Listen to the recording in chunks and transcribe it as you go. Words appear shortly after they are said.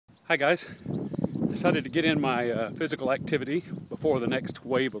Hi guys, decided to get in my physical activity before the next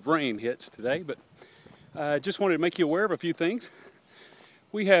wave of rain hits today, but just wanted to make you aware of a few things.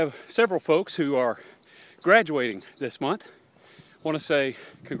 We have several folks who are graduating this month. I want to say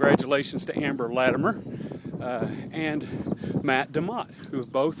congratulations to Amber Latimer and Matt DeMott, who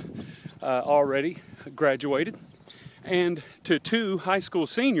have both already graduated, and to two high school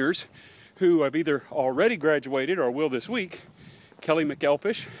seniors who have either already graduated or will this week, Kelly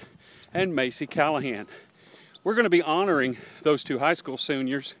McElfish and Macy Callahan. We're going to be honoring those two high school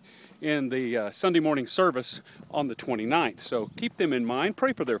seniors in the Sunday morning service on the 29th. So keep them in mind,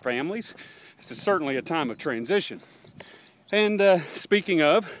 pray for their families. This is certainly a time of transition. And speaking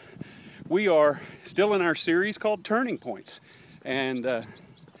of, we are still in our series called Turning Points. And,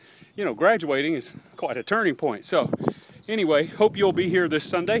 graduating is quite a turning point. So anyway, hope you'll be here this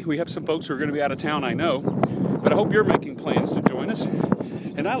Sunday. We have some folks who are going to be out of town, I know. But I hope you're making plans to join us.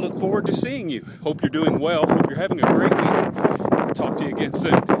 And I look forward to seeing you. Hope you're doing well. Hope you're having a great week. I'll talk to you again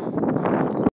soon.